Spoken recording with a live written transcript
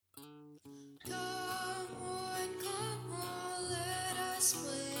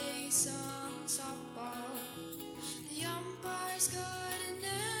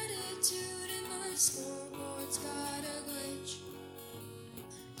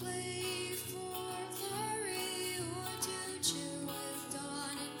play for glory or to chill with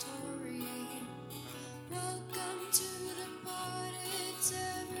Don and Tori. Welcome to the pod, it's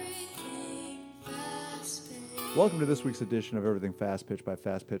everything fast pitch. Welcome to this week's edition of Everything Fast Pitch by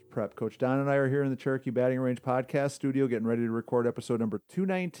Fast Pitch Prep. Coach Don and I are here in the Cherokee Batting Range podcast studio getting ready to record episode number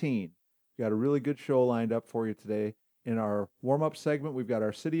 219. We've got a really good show lined up for you today. In our warm-up segment, we've got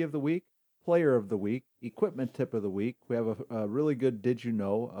our City of the Week, Player of the Week, Equipment Tip of the Week. We have a really good Did You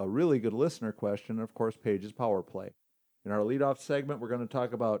Know, a really good listener question, and of course, Paige's Power Play. In our leadoff segment, we're going to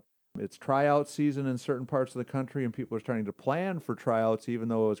talk about it's tryout season in certain parts of the country, and people are starting to plan for tryouts, even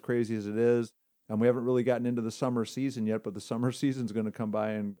though as crazy as it is. And we haven't really gotten into the summer season yet, but the summer season is going to come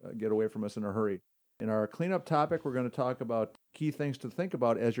by and get away from us in a hurry. In our cleanup topic, we're going to talk about key things to think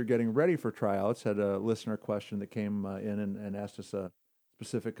about as you're getting ready for tryouts. Had a listener question that came in and asked us a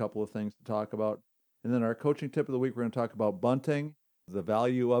specific couple of things to talk about. And then our coaching tip of the week, we're going to talk about bunting, the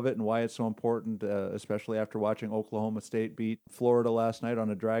value of it and why it's so important, especially after watching Oklahoma State beat Florida last night on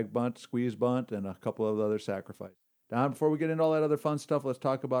a drag bunt, squeeze bunt, and a couple of other sacrifices. Don, before we get into all that other fun stuff, let's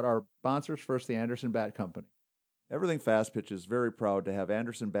talk about our sponsors. First, the Anderson Bat Company. Everything Fast Pitch is very proud to have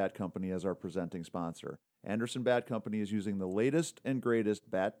Anderson Bat Company as our presenting sponsor. Anderson Bat Company is using the latest and greatest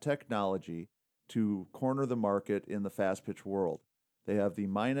bat technology to corner the market in the fast pitch world. They have the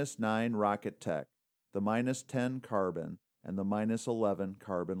 -9 Rocket Tech, the -10 Carbon, and the -11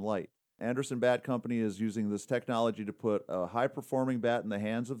 Carbon Light. Anderson Bat Company is using this technology to put a high-performing bat in the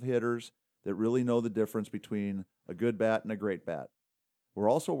hands of hitters that really know the difference between a good bat and a great bat. We're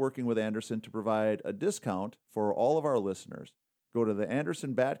also working with Anderson to provide a discount for all of our listeners. Go to the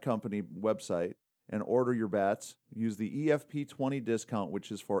Anderson Bat Company website and order your bats. Use the EFP20 discount,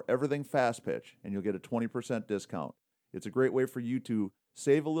 which is for everything fast pitch, and you'll get a 20% discount. It's a great way for you to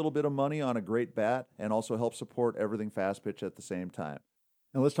save a little bit of money on a great bat and also help support everything fast pitch at the same time.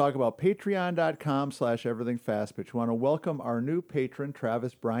 And let's talk about patreon.com/everythingfastpitch. We want to welcome our new patron,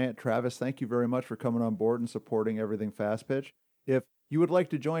 Travis Bryant. Travis, thank you very much for coming on board and supporting Everything Fast Pitch. If you would like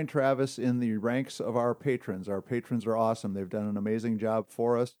to join Travis in the ranks of our patrons are awesome. They've done an amazing job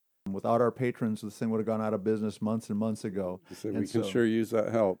for us. Without our patrons, this thing would have gone out of business months and months ago. So we can sure use that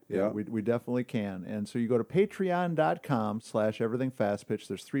help. Yeah, we definitely can. And so you go to patreon.com/everythingfastpitch.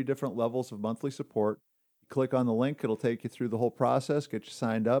 There's 3 different levels of monthly support. You click on the link. It'll take you through the whole process, get you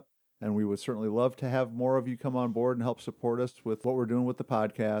signed up. And we would certainly love to have more of you come on board and help support us with what we're doing with the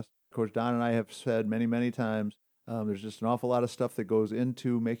podcast. Coach Don and I have said many, many times, there's just an awful lot of stuff that goes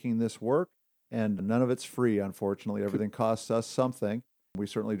into making this work, and none of it's free, unfortunately. Everything costs us something. We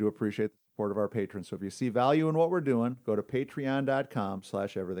certainly do appreciate the support of our patrons. So if you see value in what we're doing, go to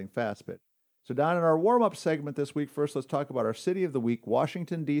patreon.com/everythingfastpitch. So Don, in our warm-up segment this week, first let's talk about our City of the Week,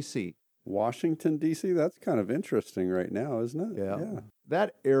 Washington, D.C. Washington, D.C., that's kind of interesting right now, isn't it? Yeah.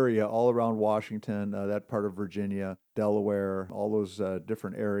 That area all around Washington, that part of Virginia, Delaware, all those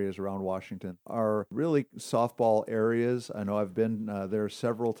different areas around Washington are really softball areas. I know I've been there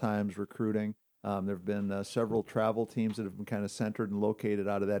several times recruiting. There have been several travel teams that have been kind of centered and located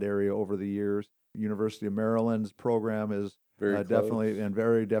out of that area over the years. University of Maryland's program is very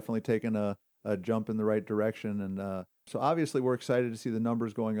definitely taken a jump in the right direction. And so obviously we're excited to see the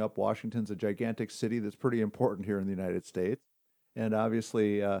numbers going up. Washington's a gigantic city that's pretty important here in the United States. And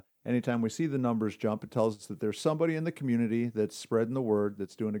obviously, anytime we see the numbers jump, it tells us that there's somebody in the community that's spreading the word,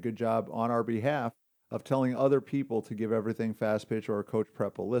 that's doing a good job on our behalf of telling other people to give Everything Fast Pitch or Coach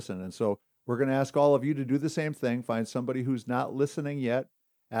Prep a listen. And so we're going to ask all of you to do the same thing. Find somebody who's not listening yet.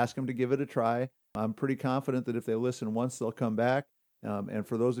 Ask them to give it a try. I'm pretty confident that if they listen once, they'll come back. And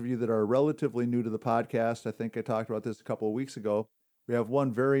for those of you that are relatively new to the podcast, I think I talked about this a couple of weeks ago. We have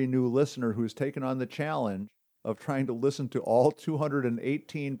one very new listener who's taken on the challenge of trying to listen to all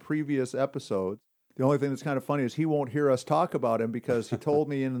 218 previous episodes. The only thing that's kind of funny is he won't hear us talk about him because he told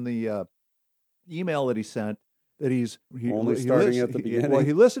me in the email that he sent that he starting at the beginning.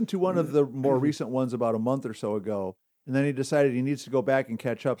 He listened to one of the more recent ones about a month or so ago, and then he decided he needs to go back and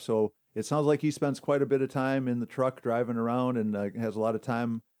catch up. So it sounds like he spends quite a bit of time in the truck driving around and has a lot of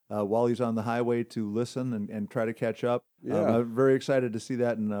time while he's on the highway to listen and try to catch up. Yeah. I'm very excited to see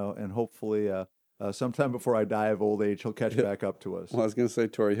that, and hopefully sometime before I die of old age, he'll catch back up to us. Well, I was going to say,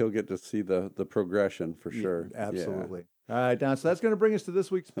 Tori, he'll get to see the progression for sure. Yeah, absolutely. Yeah. All right, Don, so that's going to bring us to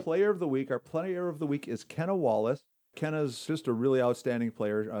this week's Player of the Week. Our Player of the Week is Kenna Wallace. Kenna's just a really outstanding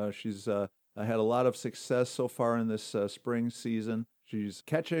player. She's had a lot of success so far in this spring season. She's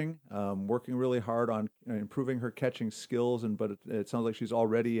catching, working really hard on improving her catching skills, but it sounds like she's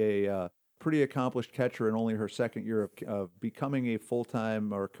already a pretty accomplished catcher in only her second year of becoming a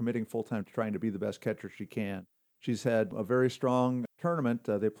full-time or committing full-time to trying to be the best catcher she can. She's had a very strong tournament.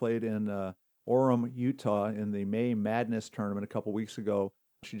 They played in Orem, Utah in the May Madness tournament a couple weeks ago.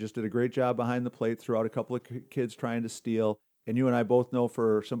 She just did a great job behind the plate, threw out a couple of kids trying to steal. And you and I both know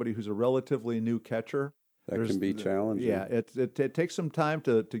for somebody who's a relatively new catcher, That can be challenging. Yeah, it takes some time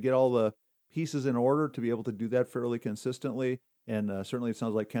to get all the pieces in order to be able to do that fairly consistently. And certainly it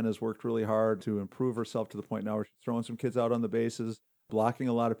sounds like Ken has worked really hard to improve herself to the point now where she's throwing some kids out on the bases, blocking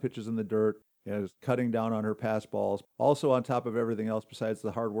a lot of pitches in the dirt, is cutting down on her pass balls. Also, on top of everything else, besides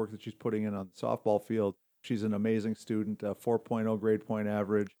the hard work that she's putting in on the softball field, she's an amazing student, 4.0 grade point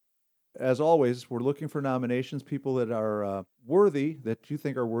average. As always, we're looking for nominations, people that are worthy, that you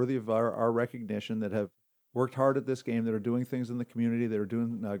think are worthy of our recognition, that have worked hard at this game, that are doing things in the community, that are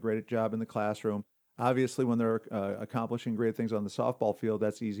doing a great job in the classroom. Obviously, when they're accomplishing great things on the softball field,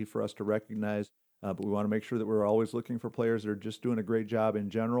 that's easy for us to recognize. But we want to make sure that we're always looking for players that are just doing a great job in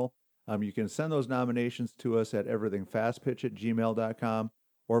general. You can send those nominations to us at everythingfastpitch@gmail.com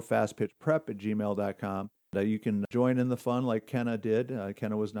or fastpitchprep@gmail.com. You can join in the fun like Kenna did.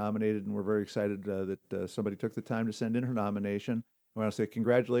 Kenna was nominated, and we're very excited that somebody took the time to send in her nomination. I want to say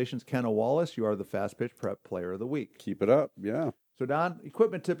congratulations, Kenna Wallace. You are the Fast Pitch Prep Player of the Week. Keep it up, yeah. So, Don,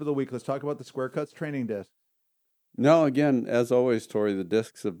 equipment tip of the week. Let's talk about the Square Cuts training disc. No, again, as always, Tori, the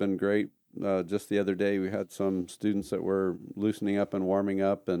discs have been great. Just the other day, we had some students that were loosening up and warming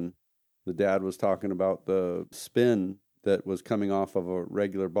up, and the dad was talking about the spin that was coming off of a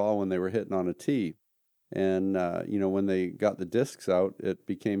regular ball when they were hitting on a tee. And, when they got the discs out, it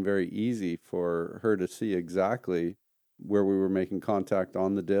became very easy for her to see exactly where we were making contact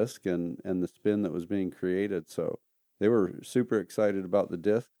on the disc and the spin that was being created. So they were super excited about the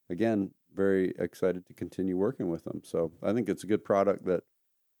disc. Again, very excited to continue working with them. So I think it's a good product that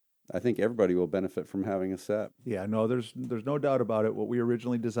I think everybody will benefit from having a set. Yeah, no, there's no doubt about it. What we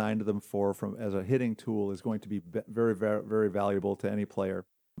originally designed them for as a hitting tool is going to be very, very, very valuable to any player.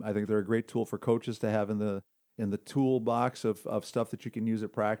 I think they're a great tool for coaches to have in the toolbox of stuff that you can use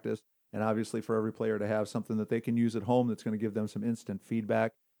at practice, and obviously for every player to have something that they can use at home that's going to give them some instant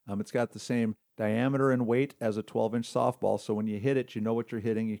feedback. It's got the same diameter and weight as a 12-inch softball, so when you hit it, you know what you're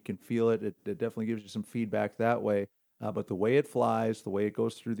hitting, you can feel it. It definitely gives you some feedback that way. But the way it flies, the way it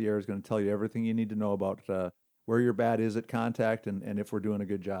goes through the air is going to tell you everything you need to know about where your bat is at contact and if we're doing a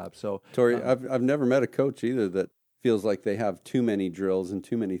good job. So, Tori, I've never met a coach either that feels like they have too many drills and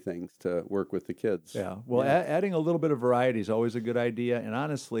too many things to work with the kids. Yeah, well, adding a little bit of variety is always a good idea. And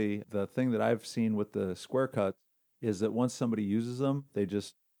honestly, the thing that I've seen with the Square Cuts is that once somebody uses them, they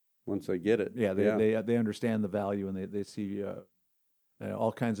just once they get it, they understand the value and they see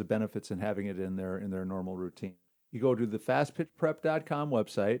all kinds of benefits in having it in their normal routine. You go to the fastpitchprep.com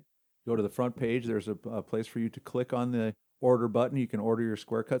website, go to the front page. There's a place for you to click on the order button. You can order your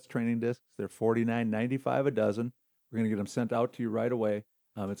Square Cuts training discs. They're $49.95 a dozen. We're going to get them sent out to you right away.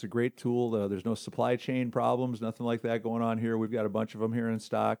 It's a great tool. There's no supply chain problems, nothing like that going on here. We've got a bunch of them here in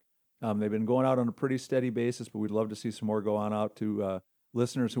stock. They've been going out on a pretty steady basis, but we'd love to see some more go on out to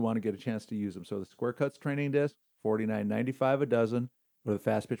listeners who want to get a chance to use them. So the Square Cuts training discs, $49.95 a dozen. Go to the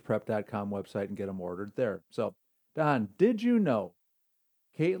fastpitchprep.com website and get them ordered there. So, Don, did you know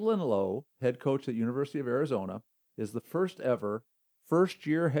Caitlin Lowe, head coach at University of Arizona, is the first ever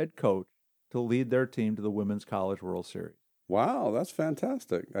first-year head coach to lead their team to the Women's College World Series? Wow, that's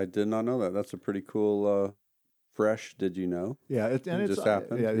fantastic. I did not know that. That's a pretty cool, fresh, did you know? Yeah, it just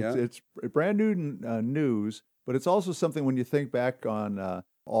happened. It's brand new news, but it's also something when you think back on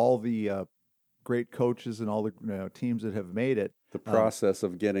all the great coaches and all the teams that have made it. The process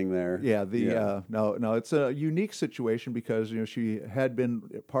of getting there. Yeah, no, it's a unique situation because she had been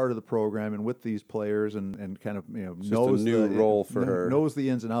part of the program and with these players and kind of knows a new role for her, knows the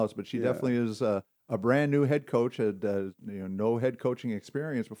ins and outs. But she definitely is a brand new head coach, had no head coaching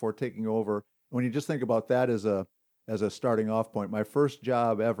experience before taking over. When you just think about that as a starting off point, my first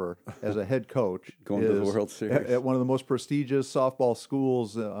job ever as a head coach going to the World Series at one of the most prestigious softball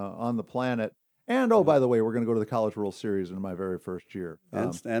schools on the planet. And, by the way, we're going to go to the College World Series in my very first year.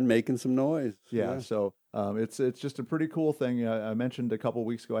 And making some noise. Yeah, so it's just a pretty cool thing. I mentioned a couple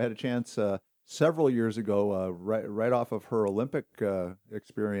weeks ago, I had a chance several years ago, right off of her Olympic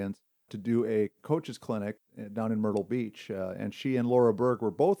experience, to do a coaches clinic down in Myrtle Beach. And she and Laura Berg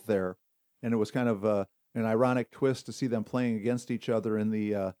were both there. And it was kind of an ironic twist to see them playing against each other in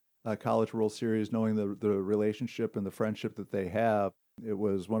the College World Series, knowing the relationship and the friendship that they have. It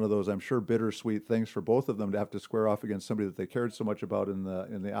was one of those, I'm sure, bittersweet things for both of them to have to square off against somebody that they cared so much about in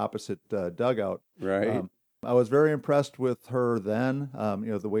the opposite dugout. Right. I was very impressed with her then,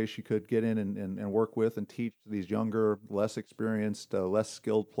 the way she could get in and work with and teach these younger, less experienced, less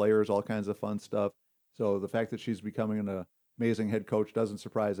skilled players, all kinds of fun stuff. So the fact that she's becoming an amazing head coach doesn't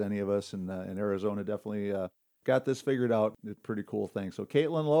surprise any of us. And Arizona definitely got this figured out. It's a pretty cool thing. So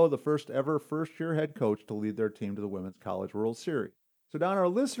Caitlin Lowe, the first ever first-year head coach to lead their team to the Women's College World Series. So Don, our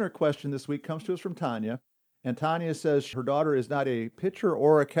listener question this week comes to us from Tanya. And Tanya says her daughter is not a pitcher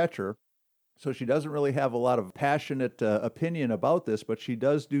or a catcher, so she doesn't really have a lot of passionate opinion about this, but she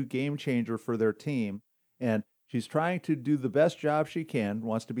does do game changer for their team. And she's trying to do the best job she can,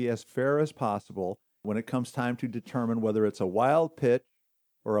 wants to be as fair as possible when it comes time to determine whether it's a wild pitch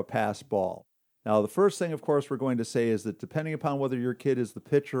or a pass ball. Now, the first thing, of course, we're going to say is that depending upon whether your kid is the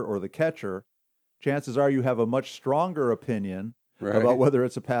pitcher or the catcher, chances are you have a much stronger opinion about whether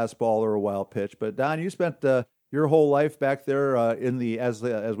it's a pass ball or a wild pitch. But Don, you spent your whole life back there in the as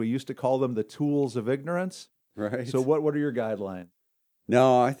we used to call them, the tools of ignorance. Right. So what are your guidelines?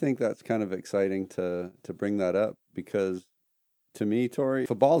 No, I think that's kind of exciting to bring that up because to me, Tori, if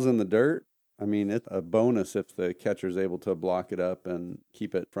a ball's in the dirt, I mean, it's a bonus if the catcher's able to block it up and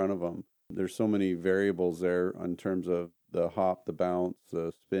keep it in front of them. There's so many variables there in terms of the hop, the bounce,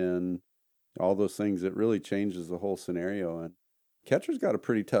 the spin, all those things. It really changes the whole scenario. And catcher's got a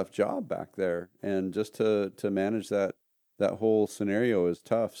pretty tough job back there. And just to manage that whole scenario is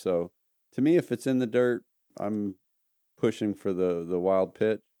tough. So to me, if it's in the dirt, I'm pushing for the wild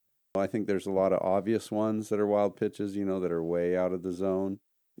pitch. I think there's a lot of obvious ones that are wild pitches, that are way out of the zone.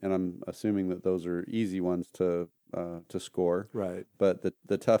 And I'm assuming that those are easy ones to score. Right. But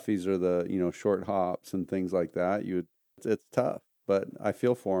the toughies are the, short hops and things like that. It's tough, but I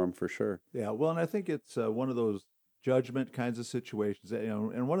feel for them for sure. Yeah. Well, and I think it's one of those judgment kinds of situations.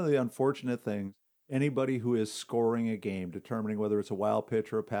 And one of the unfortunate things, anybody who is scoring a game, determining whether it's a wild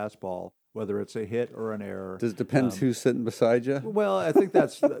pitch or a pass ball, whether it's a hit or an error. Does it depend who's sitting beside you? Well, I think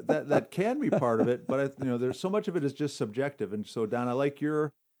that can be part of it, but there's so much of it is just subjective. And so, Don, I like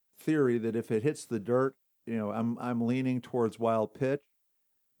your theory that if it hits the dirt, I'm leaning towards wild pitch.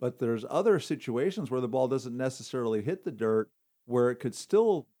 But there's other situations where the ball doesn't necessarily hit the dirt, where it could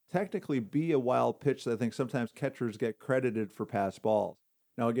still technically be a wild pitch that I think sometimes catchers get credited for pass balls.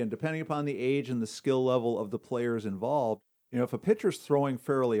 Now, again, depending upon the age and the skill level of the players involved, if a pitcher's throwing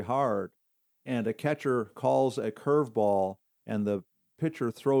fairly hard and a catcher calls a curveball and the pitcher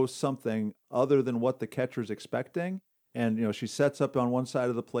throws something other than what the catcher's expecting, and she sets up on one side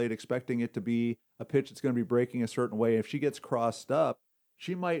of the plate expecting it to be a pitch that's going to be breaking a certain way. If she gets crossed up,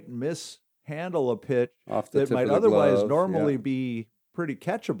 she might mishandle a pitch that might otherwise normally be pretty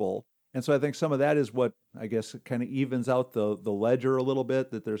catchable. And so I think some of that is what, I guess, kind of evens out the ledger a little bit,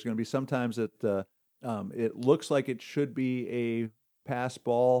 that there's going to be sometimes that it looks like it should be a pass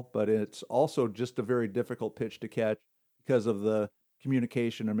ball, but it's also just a very difficult pitch to catch because of the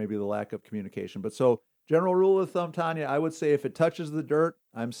communication or maybe the lack of communication. But so general rule of thumb, Tanya, I would say if it touches the dirt,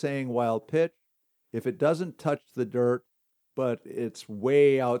 I'm saying wild pitch. If it doesn't touch the dirt, but it's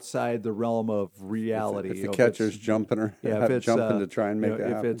way outside the realm of reality. If the catcher's jumping to try and make that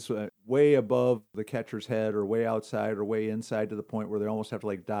happen. If it's way above the catcher's head or way outside or way inside to the point where they almost have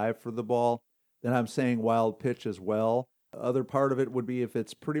to dive for the ball, then I'm saying wild pitch as well. Other part of it would be if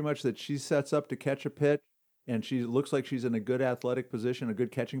it's pretty much that she sets up to catch a pitch and she looks like she's in a good athletic position, a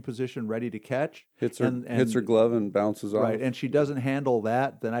good catching position, ready to catch. Hits her glove and bounces off. Right, and she doesn't handle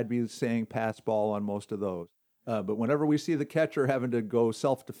that, then I'd be saying pass ball on most of those. But whenever we see the catcher having to go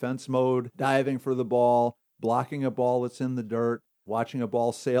self-defense mode, diving for the ball, blocking a ball that's in the dirt, watching a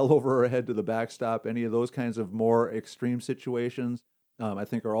ball sail over her head to the backstop, any of those kinds of more extreme situations, I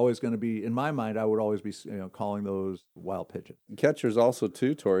think are always going to be, in my mind, I would always be calling those wild pitches. Catchers also,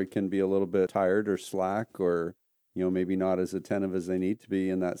 too, Tori, can be a little bit tired or slack or, maybe not as attentive as they need to be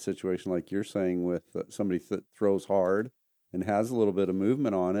in that situation, like you're saying, with somebody that throws hard and has a little bit of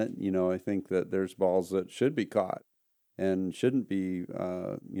movement on it. I think that there's balls that should be caught and shouldn't be,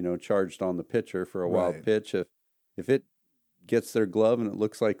 charged on the pitcher for a wild pitch. If it gets their glove and it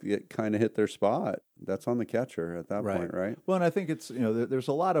looks like it kind of hit their spot, that's on the catcher at that point, right? Well, and I think it's, there's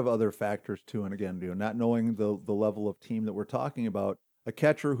a lot of other factors too. And again, not knowing the level of team that we're talking about, a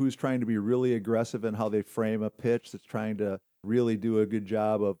catcher who's trying to be really aggressive in how they frame a pitch, that's trying to really do a good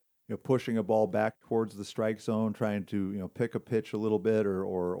job of pushing a ball back towards the strike zone, trying to pick a pitch a little bit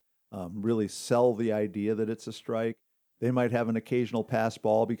or really sell the idea that it's a strike. They might have an occasional pass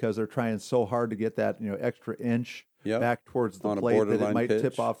ball because they're trying so hard to get that extra inch back towards the plate that it might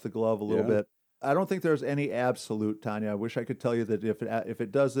tip off the glove a little bit. I don't think there's any absolute, Tanya. I wish I could tell you that if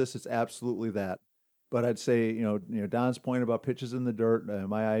it does this, it's absolutely that. But I'd say, Don's point about pitches in the dirt,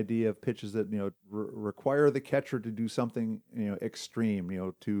 my idea of pitches that, require the catcher to do something,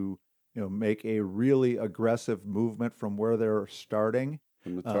 extreme, to, make a really aggressive movement from where they're starting.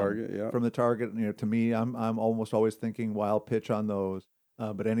 From the target, yeah. From the target, to me, I'm almost always thinking wild pitch on those.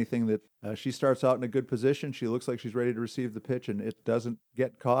 But anything that she starts out in a good position, she looks like she's ready to receive the pitch, and it doesn't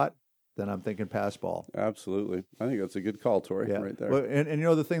get caught, then I'm thinking pass ball. Absolutely. I think that's a good call, Tori, right there. Well, and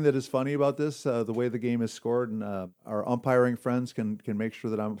the thing that is funny about this, the way the game is scored, and our umpiring friends can make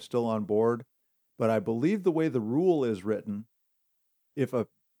sure that I'm still on board. But I believe the way the rule is written, if a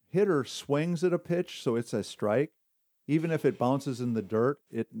hitter swings at a pitch, so it's a strike, even if it bounces in the dirt,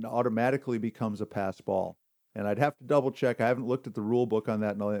 it automatically becomes a pass ball. And I'd have to double check. I haven't looked at the rule book on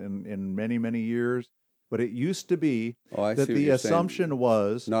that in many, many years. But it used to be that the assumption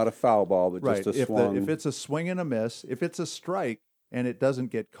was not a foul ball, but right, just a swung. If it's a swing and a miss, if it's a strike and it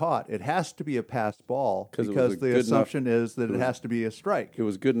doesn't get caught, it has to be a pass ball because the assumption is that it has to be a strike. It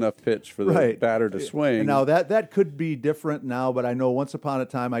was good enough pitch for the batter to swing. And now that could be different now, but I know once upon a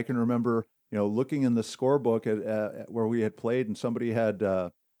time I can remember looking in the scorebook at where we had played and somebody had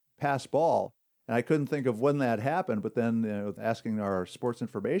pass ball. And I couldn't think of when that happened, but then asking our sports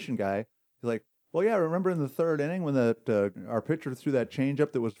information guy, he's like, "Well, yeah, remember in the third inning when our pitcher threw that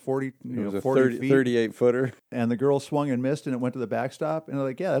changeup that was 40 feet, 38 footer, and the girl swung and missed, and it went to the backstop." And they're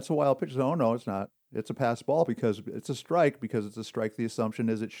like, "Yeah, that's a wild pitch." Oh no, it's not. It's a pass ball because it's a strike. Because it's a strike, the assumption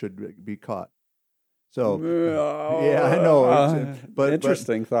is it should be caught. So yeah, I know. But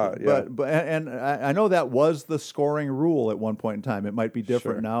interesting thought. Yeah, but I know that was the scoring rule at one point in time. It might be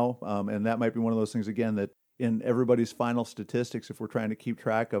different now, and that might be one of those things again that in everybody's final statistics, if we're trying to keep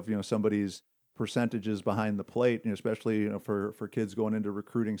track of somebody's percentages behind the plate, especially for kids going into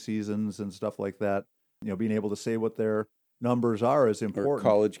recruiting seasons and stuff like that, being able to say what their numbers are is important. Or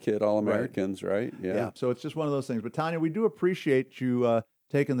college kid All-Americans, right? Yeah. So it's just one of those things. But Tanya, we do appreciate you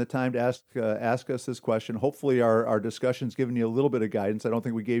taking the time to ask us this question. Hopefully our discussion's given you a little bit of guidance. I don't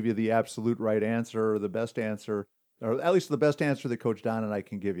think we gave you the absolute right answer or the best answer, or at least the best answer that Coach Don and I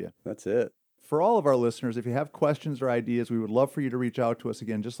can give you. That's it. For all of our listeners, if you have questions or ideas, we would love for you to reach out to us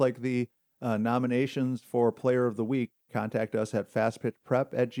again, just like the nominations for Player of the Week. Contact us at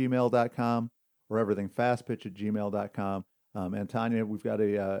fastpitchprep@gmail.com or everythingfastpitch@gmail.com. And Tanya, we've got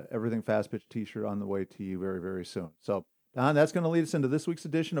a Everything Fast Pitch t-shirt on the way to you very, very soon. So Don, that's going to lead us into this week's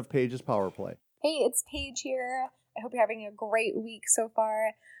edition of Paige's Power Play. Hey, it's Paige here. I hope you're having a great week so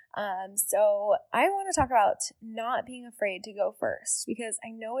far. So I want to talk about not being afraid to go first, because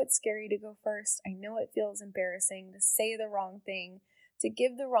I know it's scary to go first. I know it feels embarrassing to say the wrong thing, to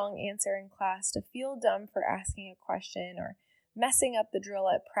give the wrong answer in class, to feel dumb for asking a question or messing up the drill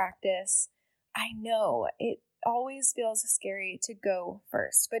at practice. I know it always feels scary to go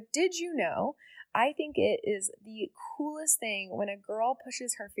first, but did you know, I think it is the coolest thing when a girl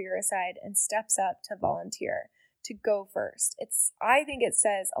pushes her fear aside and steps up to volunteer, to go first. I think it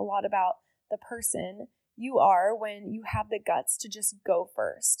says a lot about the person you are when you have the guts to just go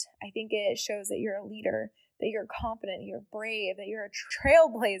first. I think it shows that you're a leader, that you're confident, you're brave, that you're a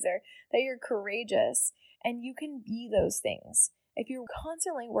trailblazer, that you're courageous, and you can be those things. If you're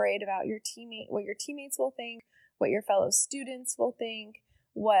constantly worried about what your teammates will think, what your fellow students will think,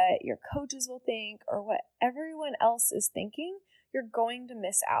 what your coaches will think, or what everyone else is thinking, you're going to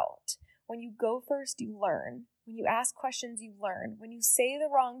miss out. When you go first, you learn. When you ask questions, you learn. When you say the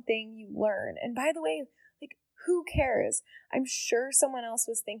wrong thing, you learn. And by the way, who cares? I'm sure someone else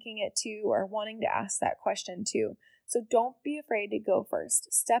was thinking it too, or wanting to ask that question too. So don't be afraid to go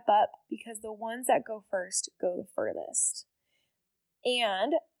first. Step up, because the ones that go first go the furthest.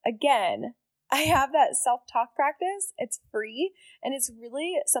 And again, I have that self-talk practice. It's free, and it's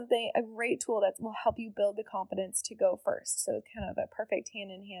really a great tool that will help you build the confidence to go first. So kind of a perfect hand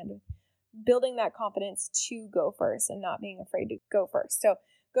in hand with building that confidence to go first and not being afraid to go first. So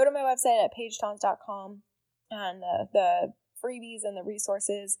go to my website at paigetons.com and the freebies and the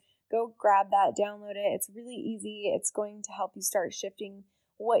resources. Go grab that, download it. It's really easy. It's going to help you start shifting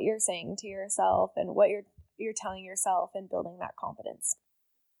what you're saying to yourself and what you're telling yourself, and building that confidence.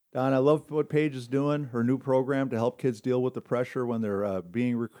 Don, I love what Paige is doing, her new program to help kids deal with the pressure when they're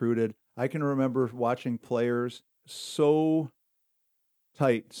being recruited. I can remember watching players so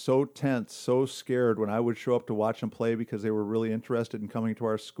tight, so tense, so scared when I would show up to watch them play because they were really interested in coming to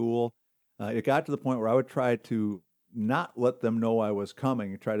our school. It got to the point where I would try to not let them know I was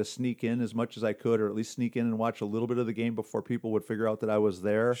coming, try to sneak in as much as I could, or at least sneak in and watch a little bit of the game before people would figure out that I was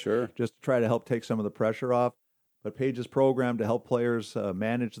there. Sure. Just to try to help take some of the pressure off. But Paige's program to help players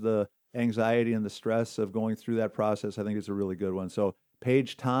manage the anxiety and the stress of going through that process, I think is a really good one. So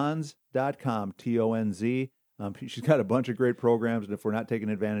PaigeTonz.com, T-O-N-Z. She's got a bunch of great programs, and if we're not taking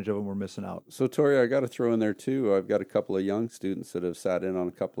advantage of them, we're missing out. So, Tori, I got to throw in there, too, I've got a couple of young students that have sat in on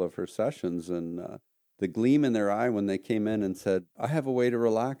a couple of her sessions, and the gleam in their eye when they came in and said, I have a way to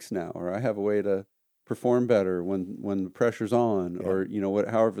relax now, or I have a way to perform better when the pressure's on, or,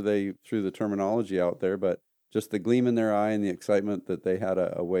 however they threw the terminology out there, but just the gleam in their eye and the excitement that they had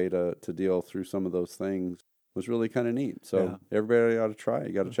a way to deal through some of those things was really kind of neat. So everybody ought to try it.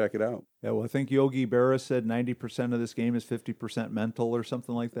 You got to check it out. Yeah, well, I think Yogi Berra said 90% of this game is 50% mental or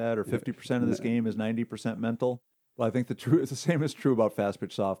something like that, or 50% of this game is 90% mental. Well, I think the same is true about fast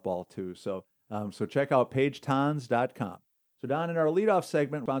pitch softball too. So check out pagetons.com. So Don, in our leadoff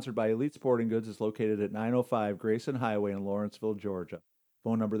segment, sponsored by Elite Sporting Goods, is located at 905 Grayson Highway in Lawrenceville, Georgia.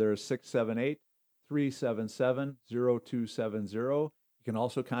 Phone number there is 678-377-0270. You can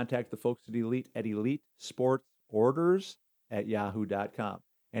also contact the folks at Elite EliteSportsOrders@yahoo.com.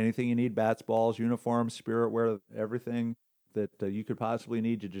 Anything you need, bats, balls, uniforms, spirit wear, everything that you could possibly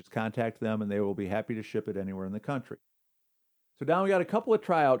need, you just contact them and they will be happy to ship it anywhere in the country. So Don, we got a couple of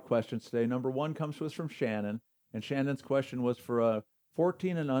tryout questions today. Number one comes to us from Shannon, and Shannon's question was for a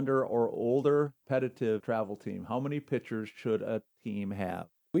 14 and under or older competitive travel team. How many pitchers should a team have?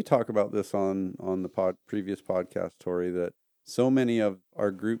 We talk about this on the previous podcast, Tori, that so many of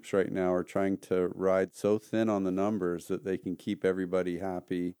our groups right now are trying to ride so thin on the numbers that they can keep everybody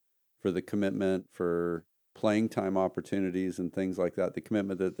happy for the commitment, for playing time opportunities and things like that, the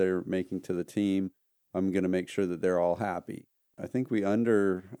commitment that they're making to the team. I'm going to make sure that they're all happy. I think we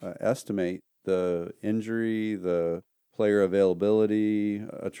underestimate the injury, the player availability,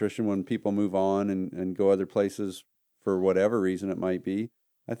 attrition when people move on and go other places for whatever reason it might be.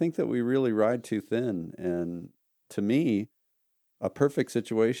 I think that we really ride too thin. And to me, a perfect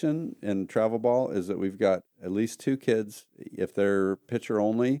situation in travel ball is that we've got at least 2 kids, if they're pitcher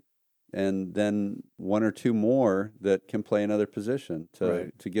only, and then 1 or 2 more that can play another position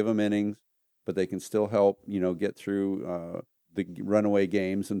to give them innings, but they can still help, get through the runaway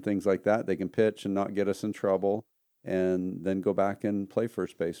games and things like that. They can pitch and not get us in trouble, and then go back and play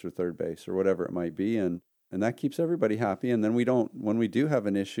first base or third base or whatever it might be. And that keeps everybody happy. And then when we do have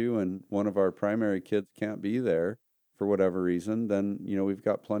an issue and one of our primary kids can't be there for whatever reason, then, we've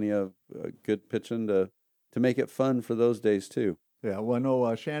got plenty of good pitching to make it fun for those days too. Yeah, well,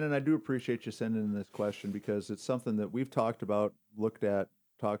 no, Shannon, I do appreciate you sending in this question because it's something that we've talked about,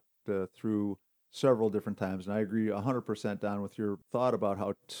 talked through several different times. And I agree 100%, Don, with your thought about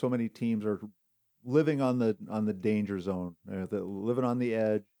how so many teams are living on the danger zone, living on the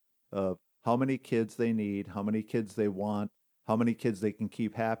edge of how many kids they need, how many kids they want, how many kids they can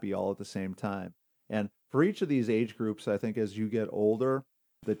keep happy all at the same time. And for each of these age groups, I think as you get older,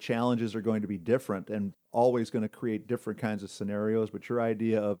 the challenges are going to be different and always going to create different kinds of scenarios. But your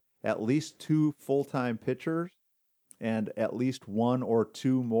idea of at least 2 full-time pitchers and at least 1 or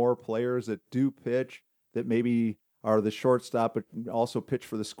 2 more players that do pitch, that maybe are the shortstop but also pitch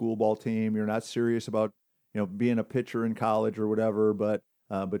for the school ball team. You're not serious about being a pitcher in college or whatever, but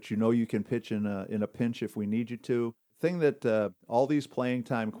you can pitch in a pinch if we need you to. Thing that all these playing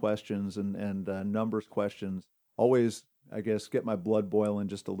time questions and numbers questions always, I guess, get my blood boiling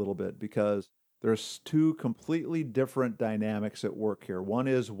just a little bit, because there's 2 completely different dynamics at work here. One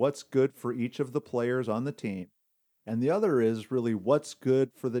is what's good for each of the players on the team, and the other is really what's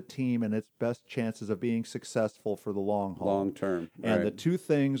good for the team and its best chances of being successful for the long haul. Long term. And the 2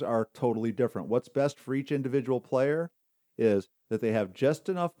 things are totally different. What's best for each individual player is that they have just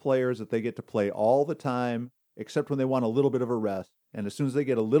enough players that they get to play all the time, except when they want a little bit of a rest. And as soon as they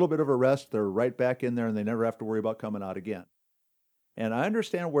get a little bit of a rest, they're right back in there and they never have to worry about coming out again. And I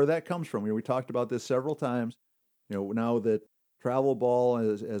understand where that comes from. We talked about this several times. Now that travel ball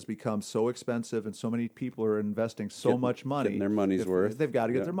has become so expensive and so many people are investing much money. Getting their money's worth. They've got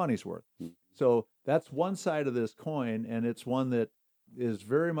to get their money's worth. So that's one side of this coin, and it's one that is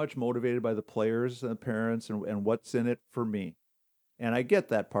very much motivated by the players and the parents and what's in it for me. And I get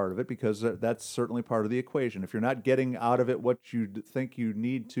that part of it because that's certainly part of the equation. If you're not getting out of it what you think you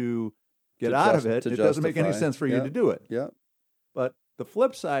need to get out of it, it doesn't make any sense for you to do it. Yeah. But the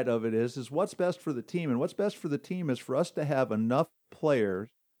flip side of it is what's best for the team. And what's best for the team is for us to have enough players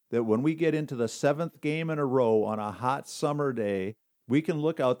that when we get into the 7th game in a row on a hot summer day, we can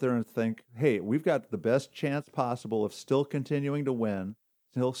look out there and think, hey, we've got the best chance possible of still continuing to win,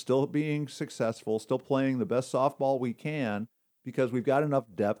 still being successful, still playing the best softball we can, because we've got enough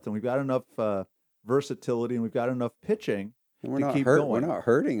depth and we've got enough versatility and we've got enough pitching to keep going. We're not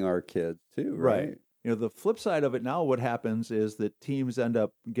hurting our kids too, right? The flip side of it now, what happens is that teams end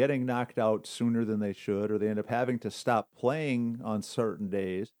up getting knocked out sooner than they should, or they end up having to stop playing on certain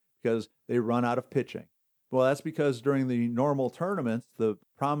days because they run out of pitching. Well, that's because during the normal tournaments, the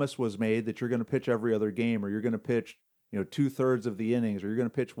promise was made that you're going to pitch every other game, or you're going to pitch 2/3 of the innings, or you're going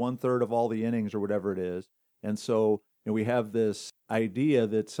to pitch 1/3 of all the innings, or whatever it is. And so we have this idea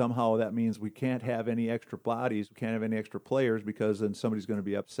that somehow that means we can't have any extra bodies, we can't have any extra players, because then somebody's going to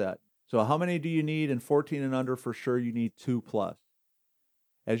be upset. So how many do you need? In 14 and under, for sure, you need 2+.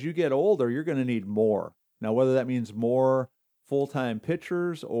 As you get older, you're going to need more. Now, whether that means more full-time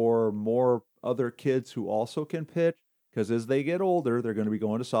pitchers or more other kids who also can pitch, because as they get older, they're going to be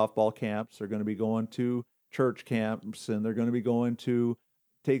going to softball camps, they're going to be going to church camps, and they're going to be going to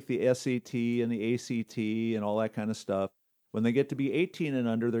take the SAT and the ACT and all that kind of stuff. When they get to be 18 and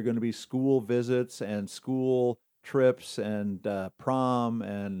under, they're going to be school visits and school trips and prom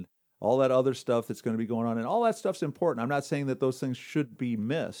and all that other stuff that's going to be going on. And all that stuff's important. I'm not saying that those things should be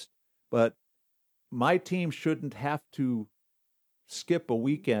missed, but my team shouldn't have to skip a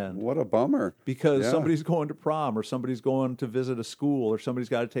weekend. What a bummer. Because Yeah. somebody's going to prom, or somebody's going to visit a school, or somebody's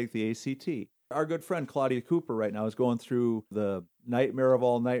got to take the ACT. Our good friend Claudia Cooper right now is going through the nightmare of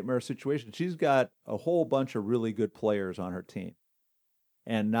all nightmare situation. She's got a whole bunch of really good players on her team,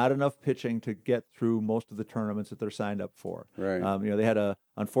 and not enough pitching to get through most of the tournaments that they're signed up for. Right. They had a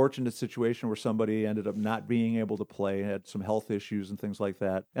unfortunate situation where somebody ended up not being able to play, had some health issues and things like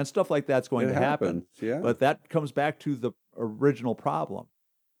that, and stuff like that's going It to happen. happens, yeah. But that comes back to the original problem.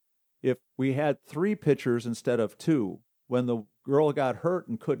 If we had 3 pitchers instead of 2, when the girl got hurt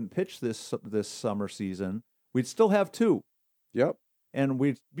and couldn't pitch this summer season, we'd still have 2. Yep. And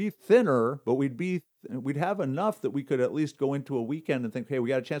we'd be thinner, but we'd have enough that we could at least go into a weekend and think, hey, we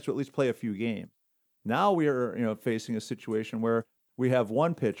got a chance to at least play a few games. Now we are, facing a situation where we have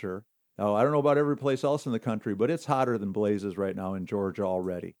 1 pitcher. Now, I don't know about every place else in the country, but it's hotter than blazes right now in Georgia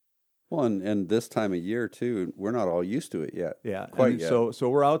already. Well, and this time of year, too, we're not all used to it yet. Yeah. Quite yet. So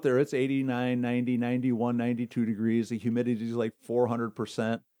we're out there. It's 89, 90, 91, 92 degrees. The humidity is like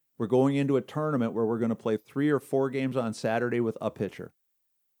 400%. We're going into a tournament where we're going to play 3 or 4 games on Saturday with a pitcher.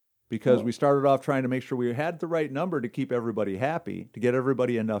 Because we started off trying to make sure we had the right number to keep everybody happy, to get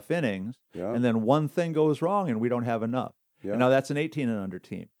everybody enough innings. Yeah. And then one thing goes wrong and we don't have enough. Yeah. And now that's an 18 and under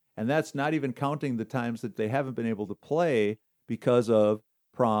team. And that's not even counting the times that they haven't been able to play because of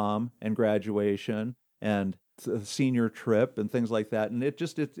prom and graduation and the senior trip and things like that. And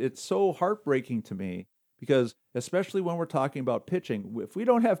it's so heartbreaking to me, because especially when we're talking about pitching, if we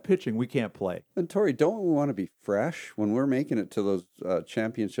don't have pitching, we can't play. And Tori, don't we want to be fresh when we're making it to those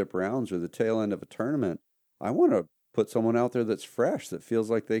championship rounds or the tail end of a tournament? I want to put someone out there that's fresh, that feels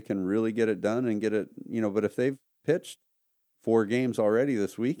like they can really get it done and get it, but if they've pitched 4 games already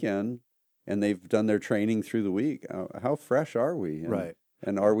this weekend and they've done their training through the week, how fresh are we? Right.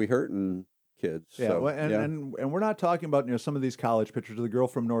 And are we hurting kids? Yeah, So, and we're not talking about some of these college pitchers. The girl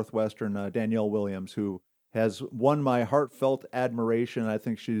from Northwestern, Danielle Williams, who has won my heartfelt admiration. I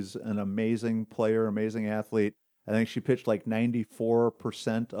think she's an amazing player, amazing athlete. I think she pitched like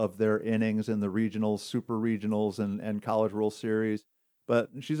 94% of their innings in the regionals, super regionals, and College World Series. But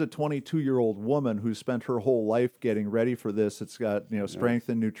she's a 22-year-old woman who spent her whole life getting ready for this. It's got strength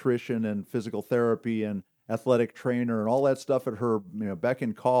and nutrition and physical therapy and athletic trainer and all that stuff at her beck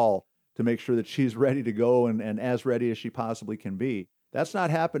and call to make sure that she's ready to go and as ready as she possibly can be. That's not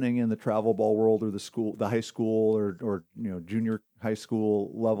happening in the travel ball world or the high school or junior high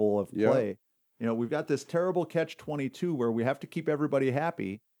school level of play. We've got this terrible catch-22 where we have to keep everybody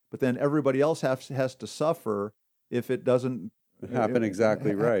happy, but then everybody else has to suffer if it doesn't happen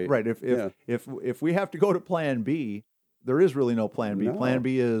exactly right. Right. If we have to go to Plan B, there is really no Plan B. No. Plan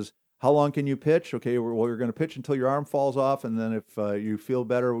B is, how long can you pitch? Okay, well, you're going to pitch until your arm falls off, and then if you feel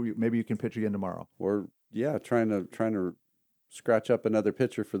better, maybe you can pitch again tomorrow. Or trying to scratch up another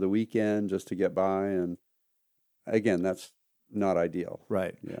pitcher for the weekend just to get by, and again, that's not ideal.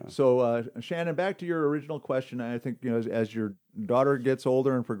 Right. Yeah. So, Shannon, back to your original question. I think as your daughter gets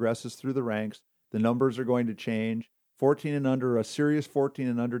older and progresses through the ranks, the numbers are going to change. 14 and under, a serious 14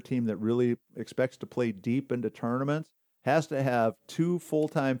 and under team that really expects to play deep into tournaments has to have 2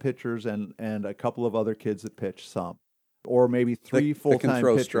 full-time pitchers and a couple of other kids that pitch some, or maybe 3 full-time that can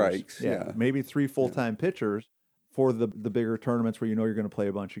throw pitchers. strikes. Yeah. Maybe 3 full-time pitchers for the bigger tournaments where you're going to play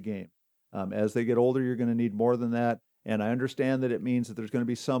a bunch of games. As they get older, you're going to need more than that. And I understand that it means that there's going to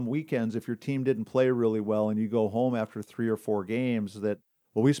be some weekends if your team didn't play really well and you go home after 3 or 4 games that,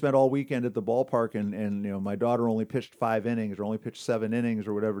 well, we spent all weekend at the ballpark and my daughter only pitched 5 innings or only pitched 7 innings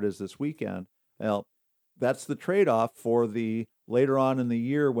or whatever it is this weekend. Well, that's the trade-off for the later on in the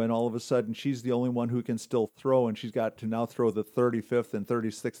year when all of a sudden she's the only one who can still throw, and she's got to now throw the 35th and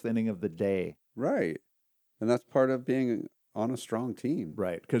 36th inning of the day. Right. And that's part of being on a strong team.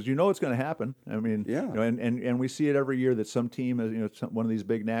 Right, because it's going to happen. I mean, Yeah. and we see it every year that some team, one of these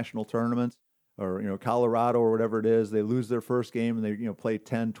big national tournaments, or Colorado or whatever it is, they lose their first game and they play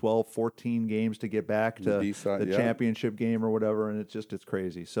 10, 12, 14 games to get back to the championship game or whatever, and it's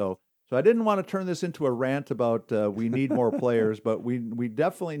crazy. So I didn't want to turn this into a rant about we need more players, but we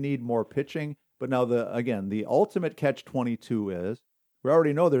definitely need more pitching. But now the ultimate catch-22 is we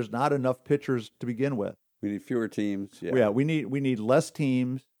already know there's not enough pitchers to begin with. We need fewer teams. Yeah, we need less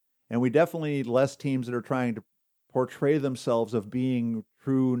teams, and we definitely need less teams that are trying to portray themselves of being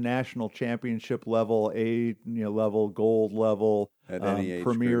true national championship level, level, gold level, at any age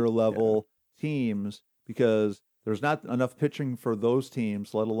premier group. level teams, because there's not enough pitching for those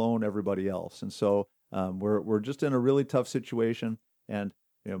teams, let alone everybody else. And so we're just in a really tough situation. And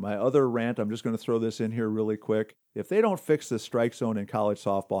my other rant, I'm just going to throw this in here really quick. If they don't fix the strike zone in college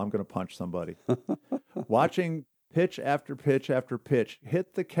softball, I'm going to punch somebody. Watching pitch after pitch after pitch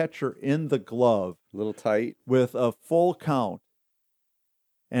hit the catcher in the glove, A little tight. with a full count,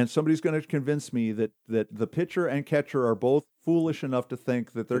 and somebody's going to convince me that the pitcher and catcher are both foolish enough to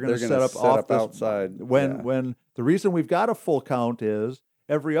think that they're going to set up outside. When the reason we've got a full count is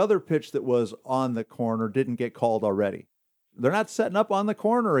every other pitch that was on the corner didn't get called already. They're not setting up on the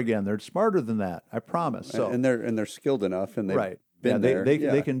corner again. They're smarter than that, I promise. So And they're skilled enough, and they've been there.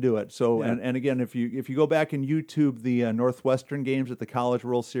 They can do it. So Yeah. and again, if you go back and YouTube the Northwestern games at the College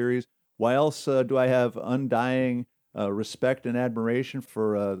World Series, why else do I have undying respect and admiration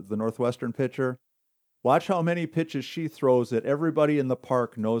for the Northwestern pitcher? Watch how many pitches she throws that everybody in the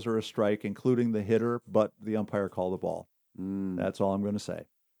park knows are a strike, including the hitter, but the umpire called the ball. That's all I'm going to say.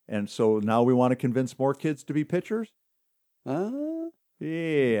 And so now we want to convince more kids to be pitchers?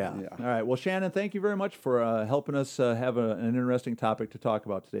 Yeah. All right. Well, Shannon, thank you very much for helping us have an interesting topic to talk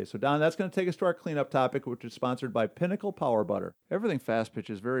about today. So, Don, that's going to take us to our cleanup topic, which is sponsored by Pinnacle Power Butter. Everything Fast Pitch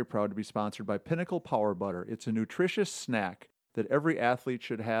is very proud to be sponsored by Pinnacle Power Butter. It's a nutritious snack that every athlete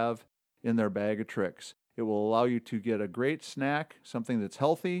should have in their bag of tricks. It will allow you to get a great snack, something that's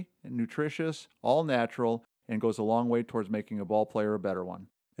healthy and nutritious, all natural, and goes a long way towards making a ball player a better one.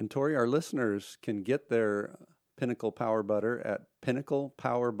 And Tori, our listeners can get their Pinnacle Power Butter at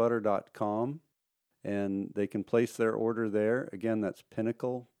pinnaclepowerbutter.com, and they can place their order there. Again, that's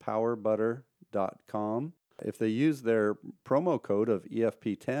pinnaclepowerbutter.com. If they use their promo code of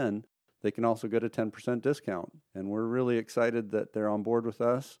EFP10, they can also get a 10% discount. And we're really excited that they're on board with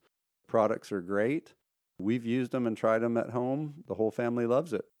us. Products are great. We've used them and tried them at home. The whole family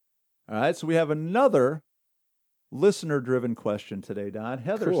loves it. All right, so we have another listener-driven question today, Don.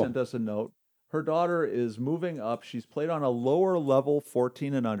 Heather Cool. sent us a note. Her daughter is moving up. She's played on a lower level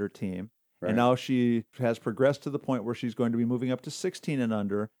 14 and under team. Right. And now she has progressed to the point where she's going to be moving up to 16 and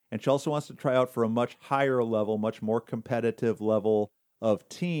under. And she also wants to try out for a much higher level, much more competitive level of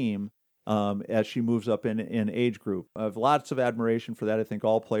team as she moves up in age group. I have lots of admiration for that. I think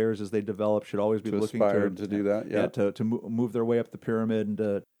all players, as they develop, should always be looking aspire to do that. Yeah. to move their way up the pyramid and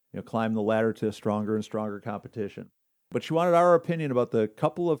to climb the ladder to stronger and stronger competition. But she wanted our opinion about the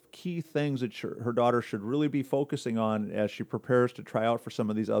couple of key things that her daughter should really be focusing on as she prepares to try out for some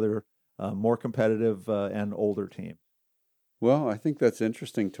of these other more competitive and older teams. Well, I think that's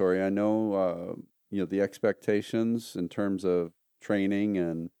interesting, Tori. I know, the expectations in terms of training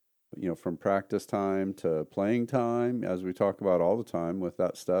and, from practice time to playing time, as we talk about all the time with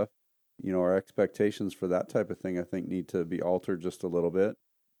that stuff, our expectations for that type of thing, I think, need to be altered just a little bit.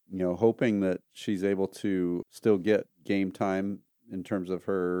 Hoping that she's able to still get game time in terms of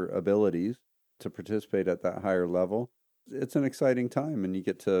her abilities to participate at that higher level. It's an exciting time, and you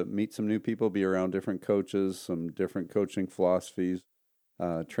get to meet some new people, be around different coaches, some different coaching philosophies,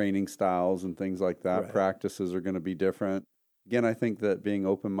 training styles, and things like that. Right. Practices are going to be different. Again, I think that being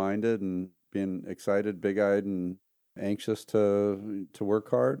open-minded and being excited, big-eyed, and anxious to work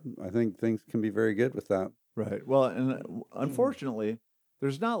hard, I think things can be very good with that. Right. Well, and unfortunately,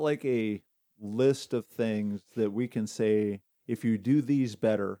 there's not like a list of things that we can say, if you do these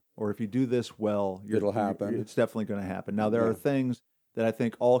better or if you do this well, It'll happen. It's definitely going to happen. Now, there Yeah. are things that I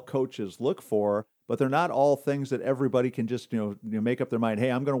think all coaches look for, but they're not all things that everybody can just make up their mind,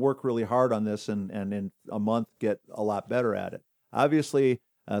 hey, I'm going to work really hard on this and in a month get a lot better at it. Obviously,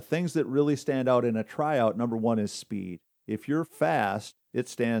 things that really stand out in a tryout, number one is speed. If you're fast, it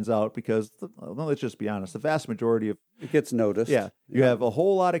stands out because, let's just be honest, the vast majority of It gets noticed. you have a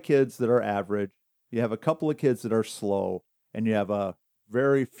whole lot of kids that are average. You have a couple of kids that are slow, and you have a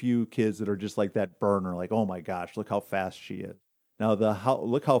very few kids that are just like that burner, like, oh my gosh, look how fast she is. Now,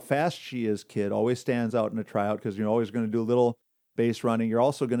 look how fast she is kid always stands out in a tryout because you're always going to do a little base running. You're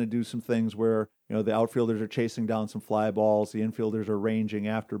also going to do some things where the outfielders are chasing down some fly balls, the infielders are ranging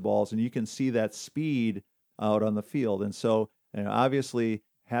after balls, and you can see that speed out on the field. And so, obviously,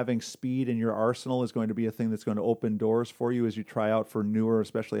 having speed in your arsenal is going to be a thing that's going to open doors for you as you try out for newer,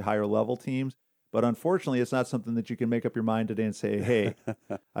 especially higher level teams. But unfortunately, it's not something that you can make up your mind today and say, hey,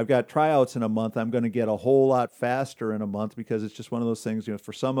 I've got tryouts in a month. I'm going to get a whole lot faster in a month, because it's just one of those things,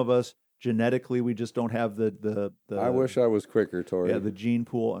 for some of us, genetically, we just don't have the I wish I was quicker, Tori. Yeah, the gene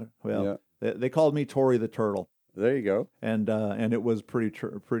pool. Well, they called me Tori the Turtle. There you go. And it was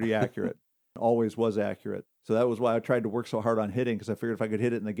pretty accurate. Always was accurate. So that was why I tried to work so hard on hitting, because I figured if I could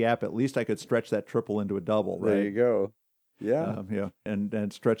hit it in the gap, at least I could stretch that triple into a double. Right? There you go. Yeah.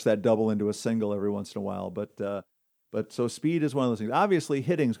 And stretch that double into a single every once in a while. But so speed is one of those things. Obviously,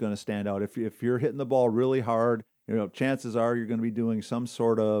 hitting's going to stand out. If you're hitting the ball really hard, chances are you're going to be doing some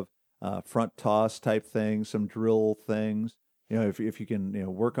sort of front toss type thing, some drill things. If you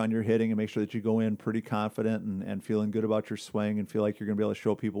can work on your hitting and make sure that you go in pretty confident and feeling good about your swing and feel like you're going to be able to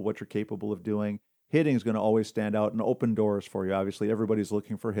show people what you're capable of doing, hitting is going to always stand out and open doors for you. Obviously, everybody's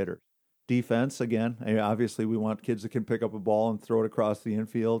looking for hitters. Defense, again, obviously we want kids that can pick up a ball and throw it across the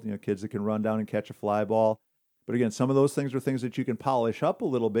infield, kids that can run down and catch a fly ball. But again, some of those things are things that you can polish up a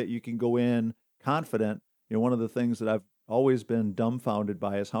little bit. You can go in confident. One of the things that I've always been dumbfounded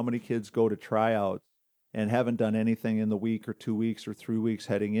by is how many kids go to tryouts and haven't done anything in the week or 2 weeks or 3 weeks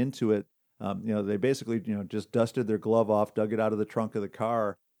heading into it. They basically, just dusted their glove off, dug it out of the trunk of the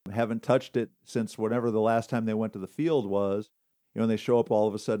car, haven't touched it since whenever the last time they went to the field was. And they show up all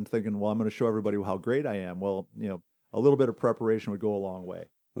of a sudden thinking, well, I'm going to show everybody how great I am. Well, a little bit of preparation would go a long way.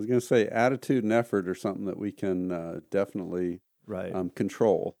 I was going to say attitude and effort are something that we can definitely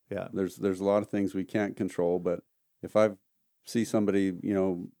control. Yeah. There's a lot of things we can't control, but if I see somebody,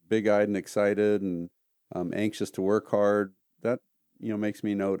 big-eyed and excited and anxious to work hard, that, makes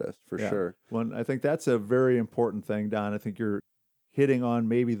me notice for sure. Well, I think that's a very important thing, Don. I think you're hitting on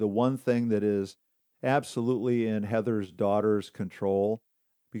maybe the one thing that is absolutely in Heather's daughter's control,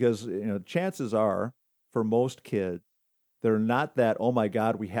 because chances are for most kids they're not that, oh my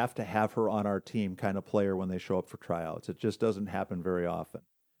God, we have to have her on our team kind of player when they show up for tryouts. It just doesn't happen very often.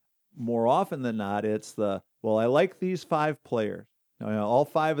 More often than not, it's the, well, I like these 5 players. All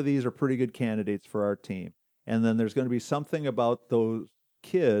 5 of these are pretty good candidates for our team. And then there's going to be something about those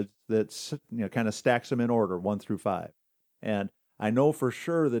kids that kind of stacks them in order 1 through 5. And I know for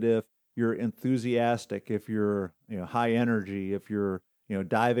sure that if you're enthusiastic, if you're high energy, if you're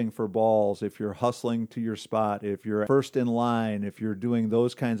diving for balls, if you're hustling to your spot, if you're first in line, if you're doing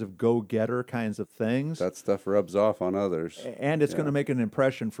those kinds of go-getter kinds of things, that stuff rubs off on others. And it's going to make an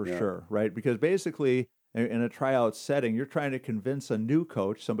impression for sure, right? Because basically in a tryout setting, you're trying to convince a new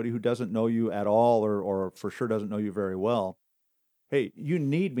coach, somebody who doesn't know you at all or for sure doesn't know you very well, hey, you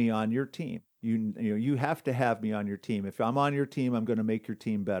need me on your team. You have to have me on your team. If I'm on your team, I'm going to make your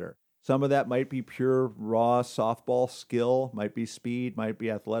team better. Some of that might be pure, raw softball skill, might be speed, might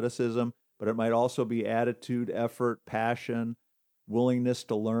be athleticism, but it might also be attitude, effort, passion, willingness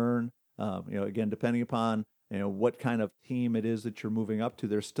to learn. Again, depending upon what kind of team it is that you're moving up to,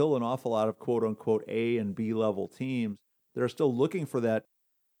 there's still an awful lot of quote-unquote A and B level teams that are still looking for that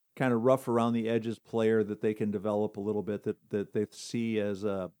kind of rough around the edges player that they can develop a little bit, that they see as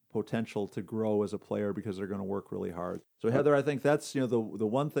a potential to grow as a player because they're going to work really hard. So Heather, I think that's the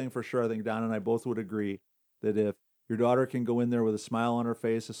one thing for sure. I think Don and I both would agree that if your daughter can go in there with a smile on her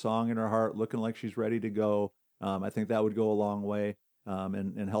face, a song in her heart, looking like she's ready to go, I think that would go a long way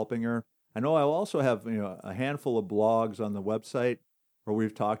in helping her. I know I also have a handful of blogs on the website where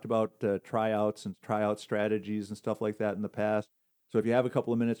we've talked about tryouts and tryout strategies and stuff like that in the past. So if you have a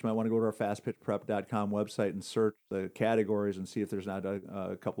couple of minutes, you might want to go to our fastpitchprep.com website and search the categories and see if there's not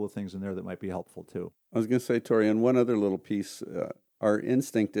a couple of things in there that might be helpful too. I was going to say, Tori, and one other little piece, our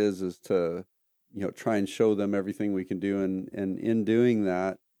instinct is to, try and show them everything we can do. And in doing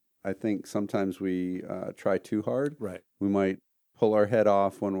that, I think sometimes we try too hard. Right. We might pull our head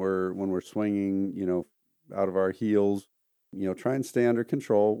off when we're swinging, out of our heels. Try and stay under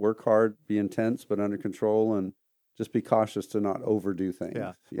control, work hard, be intense, but under control, and just be cautious to not overdo things.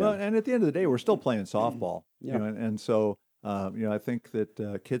 Yeah. Well, and at the end of the day, we're still playing softball. Yeah. And so, I think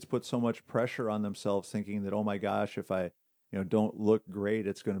that kids put so much pressure on themselves thinking that, oh my gosh, if I, don't look great,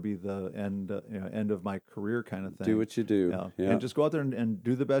 it's going to be the end of my career kind of thing. Do what you do. Yeah. And just go out there and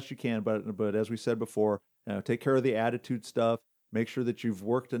do the best you can. But as we said before, take care of the attitude stuff. Make sure that you've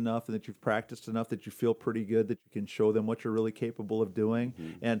worked enough and that you've practiced enough that you feel pretty good, that you can show them what you're really capable of doing.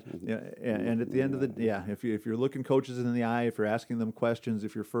 Mm-hmm. And at the end of the if you're looking coaches in the eye, if you're asking them questions,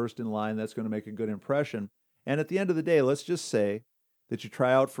 if you're first in line, that's going to make a good impression. And at the end of the day, let's just say that you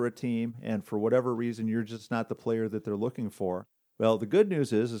try out for a team and for whatever reason you're just not the player that they're looking for. Well, the good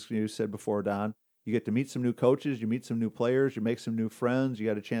news is, as you said before, Don, You get to meet some new coaches, you meet some new players, you make some new friends. You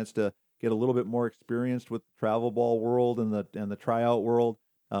got a chance to get a little bit more experienced with the travel ball world and the tryout world.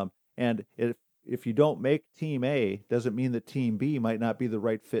 And if you don't make Team A, doesn't mean that Team B might not be the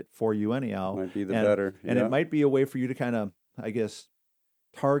right fit for you anyhow. Might be the better. And yeah. it might be a way for you to kind of, I guess,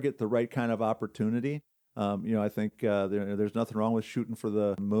 target the right kind of opportunity. I think there's nothing wrong with shooting for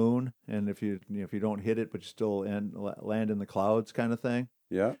the moon, and if you don't hit it, but you still land in the clouds, kind of thing.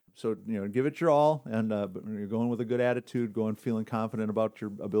 Yeah. So give it your all, and you're going with a good attitude, going feeling confident about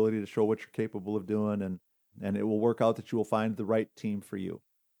your ability to show what you're capable of doing, and it will work out that you will find the right team for you.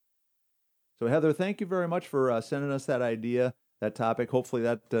 So Heather, thank you very much for sending us that idea, that topic. Hopefully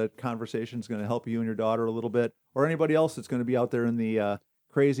that conversation is going to help you and your daughter a little bit, or anybody else that's going to be out there in the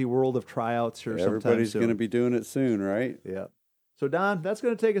crazy world of tryouts here sometime soon. Everybody's going to be doing it soon, right? Yeah. So Don, that's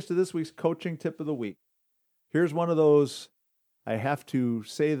going to take us to this week's coaching tip of the week. Here's one of those. I have to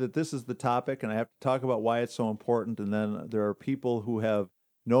say that this is the topic, and I have to talk about why it's so important. And then there are people who have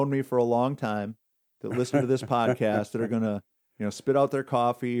known me for a long time that listen to this podcast that are going to, spit out their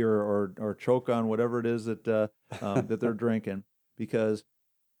coffee or choke on whatever it is that that they're drinking, because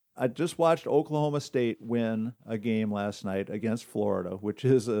I just watched Oklahoma State win a game last night against Florida, which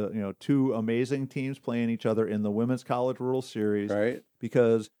is two amazing teams playing each other in the Women's College World Series, Right.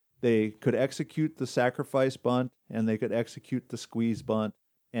 because they could execute the sacrifice bunt and they could execute the squeeze bunt,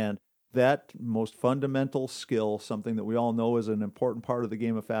 and that most fundamental skill, something that we all know is an important part of the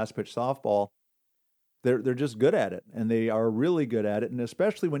game of fast pitch softball, they're just good at it, and they are really good at it. And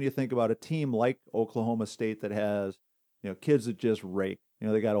especially when you think about a team like Oklahoma State that has kids that just rake.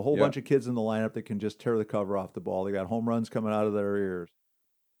 They got a whole bunch of kids in the lineup that can just tear the cover off the ball. They got home runs coming out of their ears,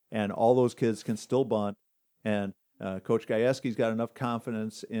 and all those kids can still bunt. And Coach Gajewski's got enough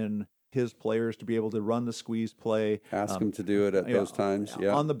confidence in his players to be able to run the squeeze play. Ask them to do it at those times.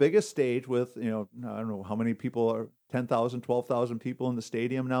 Yeah. On the biggest stage with, I don't know how many people are, 10,000, 12,000 people in the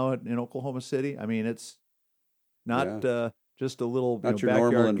stadium now in Oklahoma City. I mean, it's not just a little not your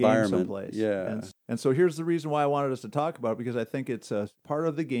backyard normal game environment. someplace. Yeah. And so here's the reason why I wanted us to talk about it, because I think it's a part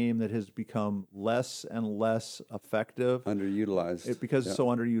of the game that has become less and less effective. Underutilized. Because it's so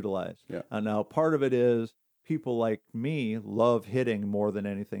underutilized. Yeah. And now part of it is people like me love hitting more than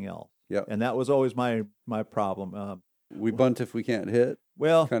anything else. Yep. And that was always my problem. We bunt if we can't hit,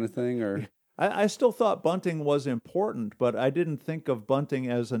 well, kind of thing, or I still thought bunting was important, but I didn't think of bunting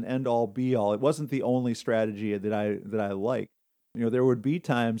as an end-all, be-all. It wasn't the only strategy that I liked. There would be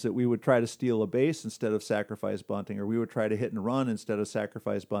times that we would try to steal a base instead of sacrifice bunting, or we would try to hit and run instead of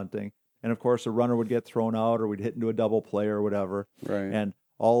sacrifice bunting. And of course, a runner would get thrown out, or we'd hit into a double play or whatever. right. And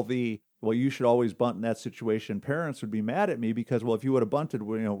all well, you should always bunt in that situation. Parents would be mad at me because, well, if you would have bunted,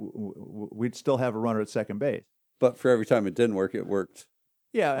 we'd still have a runner at second base. But for every time it didn't work, it worked.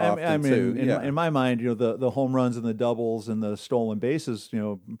 Yeah, I often mean, too. in my mind, the home runs and the doubles and the stolen bases,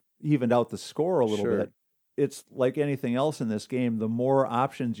 evened out the score a little Sure. bit. It's like anything else in this game. The more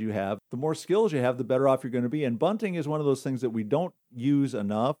options you have, the more skills you have, the better off you're going to be. And bunting is one of those things that we don't use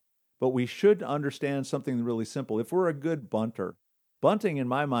enough, but we should understand something really simple. If we're a good bunter, bunting in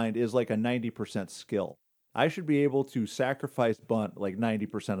my mind is like a 90% skill. I should be able to sacrifice bunt like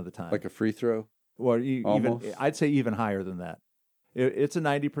 90% of the time. Like a free throw? Or even, Almost. I'd say even higher than that. It's a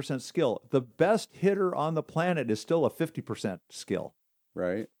 90% skill. The best hitter on the planet is still a 50% skill.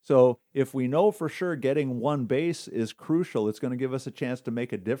 Right. So if we know for sure getting one base is crucial, it's going to give us a chance to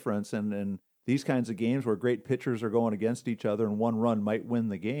make a difference. And these kinds of games where great pitchers are going against each other and one run might win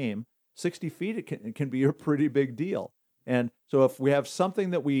the game, 60 feet it can be a pretty big deal. And so if we have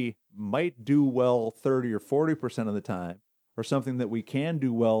something that we might do well 30 or 40% of the time, or something that we can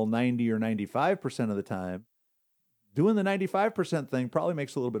do well 90 or 95% of the time, doing the 95% thing probably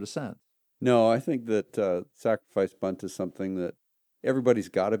makes a little bit of sense. No, I think that sacrifice bunt is something that everybody's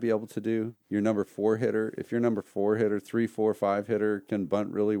got to be able to do. Your number 4 hitter, if your number 4 hitter, 3, 4, 5 hitter can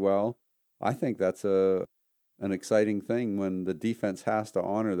bunt really well, I think that's an exciting thing when the defense has to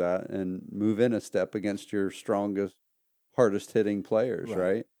honor that and move in a step against your strongest, hardest hitting players,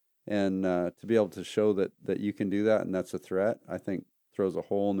 right? And to be able to show that you can do that and that's a threat, I think throws a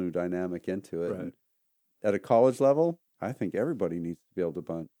whole new dynamic into it. Right. And at a college level, I think everybody needs to be able to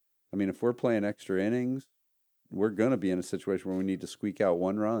bunt. I mean, if we're playing extra innings, we're going to be in a situation where we need to squeak out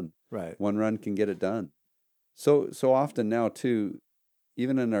one run. Right. One run can get it done. So often now, too,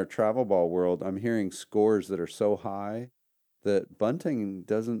 even in our travel ball world, I'm hearing scores that are so high that bunting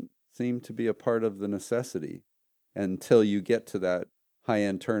doesn't seem to be a part of the necessity until you get to that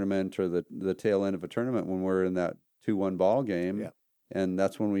high-end tournament or the tail end of a tournament when we're in that 2-1 ball game. Yeah. And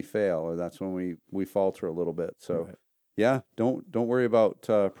that's when we fail, or that's when we falter a little bit. So, Right. Yeah, don't worry about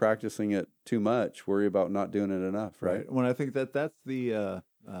practicing it too much. Worry about not doing it enough, right? When I think that's the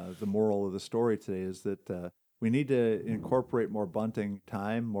moral of the story today is that we need to incorporate more bunting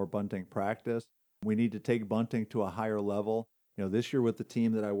time, more bunting practice. We need to take bunting to a higher level. This year with the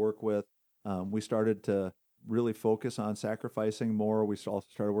team that I work with, we started to really focus on sacrificing more. We also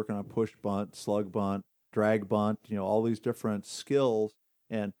started working on push bunt, slug bunt, drag bunt, all these different skills.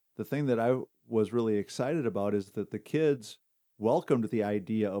 And the thing that I was really excited about is that the kids welcomed the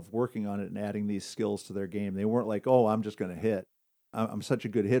idea of working on it and adding these skills to their game. They weren't like, oh, I'm just going to hit. I'm such a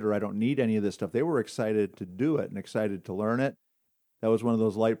good hitter. I don't need any of this stuff. They were excited to do it and excited to learn it. That was one of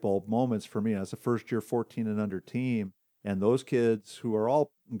those light bulb moments for me. As a first year 14 and under team, and those kids who are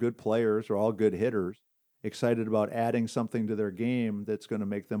all good players or all good hitters, excited about adding something to their game that's going to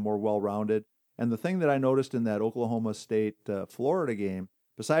make them more well-rounded. And the thing that I noticed in that Oklahoma State Florida game,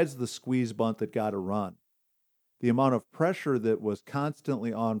 besides the squeeze bunt that got a run, the amount of pressure that was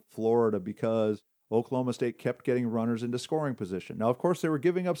constantly on Florida because Oklahoma State kept getting runners into scoring position. Now, of course, they were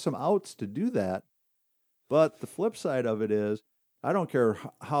giving up some outs to do that, but the flip side of it is, I don't care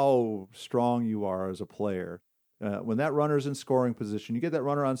how strong you are as a player. When that runner's in scoring position, you get that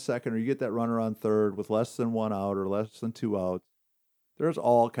runner on second or you get that runner on third with less than one out or less than two outs, there's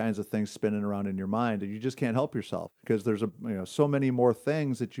all kinds of things spinning around in your mind, and you just can't help yourself because there's so many more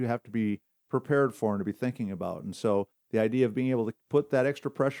things that you have to be prepared for and to be thinking about. And so the idea of being able to put that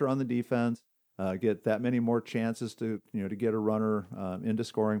extra pressure on the defense, get that many more chances to get a runner into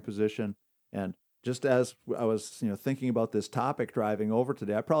scoring position. And just as I was thinking about this topic driving over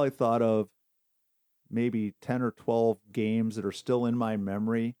today, I probably thought of maybe 10 or 12 games that are still in my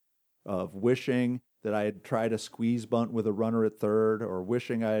memory of wishing that I had tried a squeeze bunt with a runner at third, or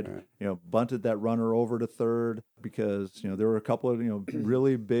wishing I had bunted that runner over to third, because there were a couple of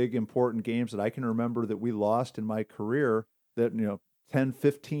really big important games that I can remember that we lost in my career that 10,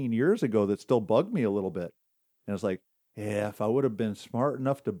 15 years ago that still bugged me a little bit. And it's like, yeah, if I would have been smart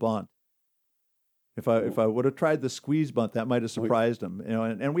enough to bunt, if I would have tried the squeeze bunt, that might have surprised them.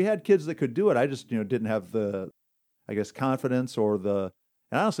 And we had kids that could do it. I just didn't have the, I guess, confidence or the.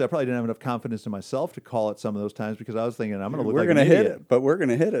 And honestly, I probably didn't have enough confidence in myself to call it some of those times because I was thinking I'm going to look like an idiot. We're going to hit it, but we're going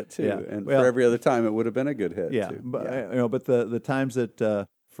to hit it too. Yeah. And for every other time, it would have been a good hit. Yeah, too. but but the times that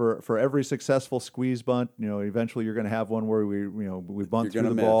for every successful squeeze bunt, eventually you're going to have one where we bunt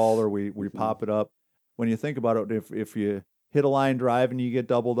through the ball or we pop it up. When you think about it, if you hit a line drive and you get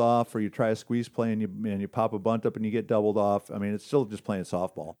doubled off, or you try a squeeze play and you pop a bunt up and you get doubled off, I mean, it's still just playing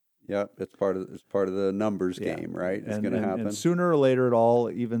softball. Yeah, it's part of the numbers game, right? It's going to happen. And sooner or later, it all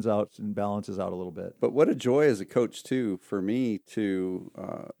evens out and balances out a little bit. But what a joy as a coach too for me to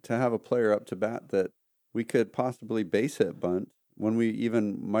have a player up to bat that we could possibly base hit bunt when we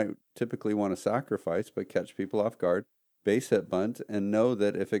even might typically want to sacrifice but catch people off guard, base hit bunt, and know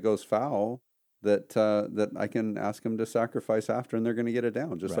that if it goes foul, that I can ask them to sacrifice after, and they're going to get it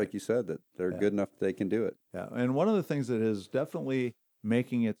down, just like you said, that they're good enough that they can do it. Yeah, and one of the things that is definitely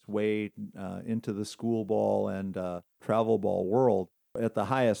making its way into the school ball and travel ball world, at the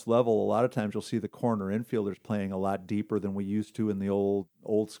highest level, a lot of times you'll see the corner infielders playing a lot deeper than we used to in the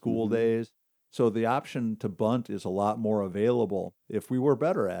old school days. So the option to bunt is a lot more available if we were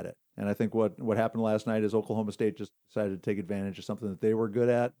better at it. And I think what happened last night is Oklahoma State just decided to take advantage of something that they were good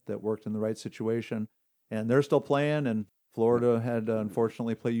at, that worked in the right situation. And they're still playing, and Florida had to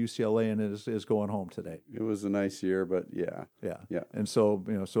unfortunately play UCLA and is going home today. It was a nice year, but yeah. And so,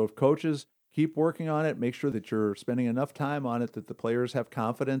 so if coaches keep working on it, make sure that you're spending enough time on it that the players have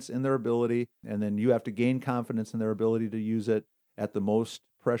confidence in their ability, and then you have to gain confidence in their ability to use it at the most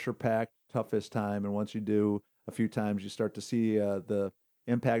pressure-packed, toughest time. And once you do a few times, you start to see the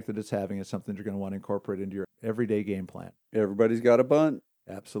impact that it's having is something you're going to want to incorporate into your everyday game plan. Everybody's got a bunt.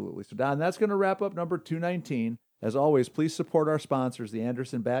 Absolutely. So, Don, that's going to wrap up number 219. As always, please support our sponsors, the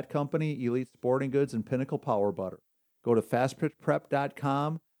Anderson Bat Company, Elite Sporting Goods, and Pinnacle Power Butter. Go to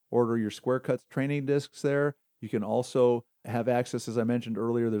fastpitchprep.com, order your Square Cuts training discs there. You can also have access, as I mentioned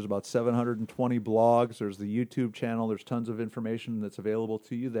earlier, there's about 720 blogs. There's the YouTube channel. There's tons of information that's available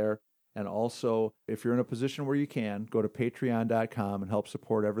to you there. And also, if you're in a position where you can, go to patreon.com and help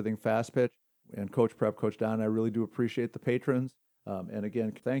support everything Fast Pitch. And Coach Prep, Coach Don, I really do appreciate the patrons. And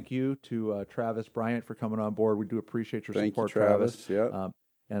again, thank you to Travis Bryant for coming on board. We do appreciate your support, Travis. Yeah.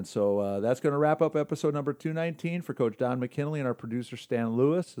 And so that's going to wrap up episode number 219 for Coach Don McKinley and our producer, Stan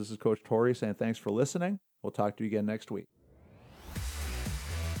Lewis. This is Coach Torrey saying thanks for listening. We'll talk to you again next week.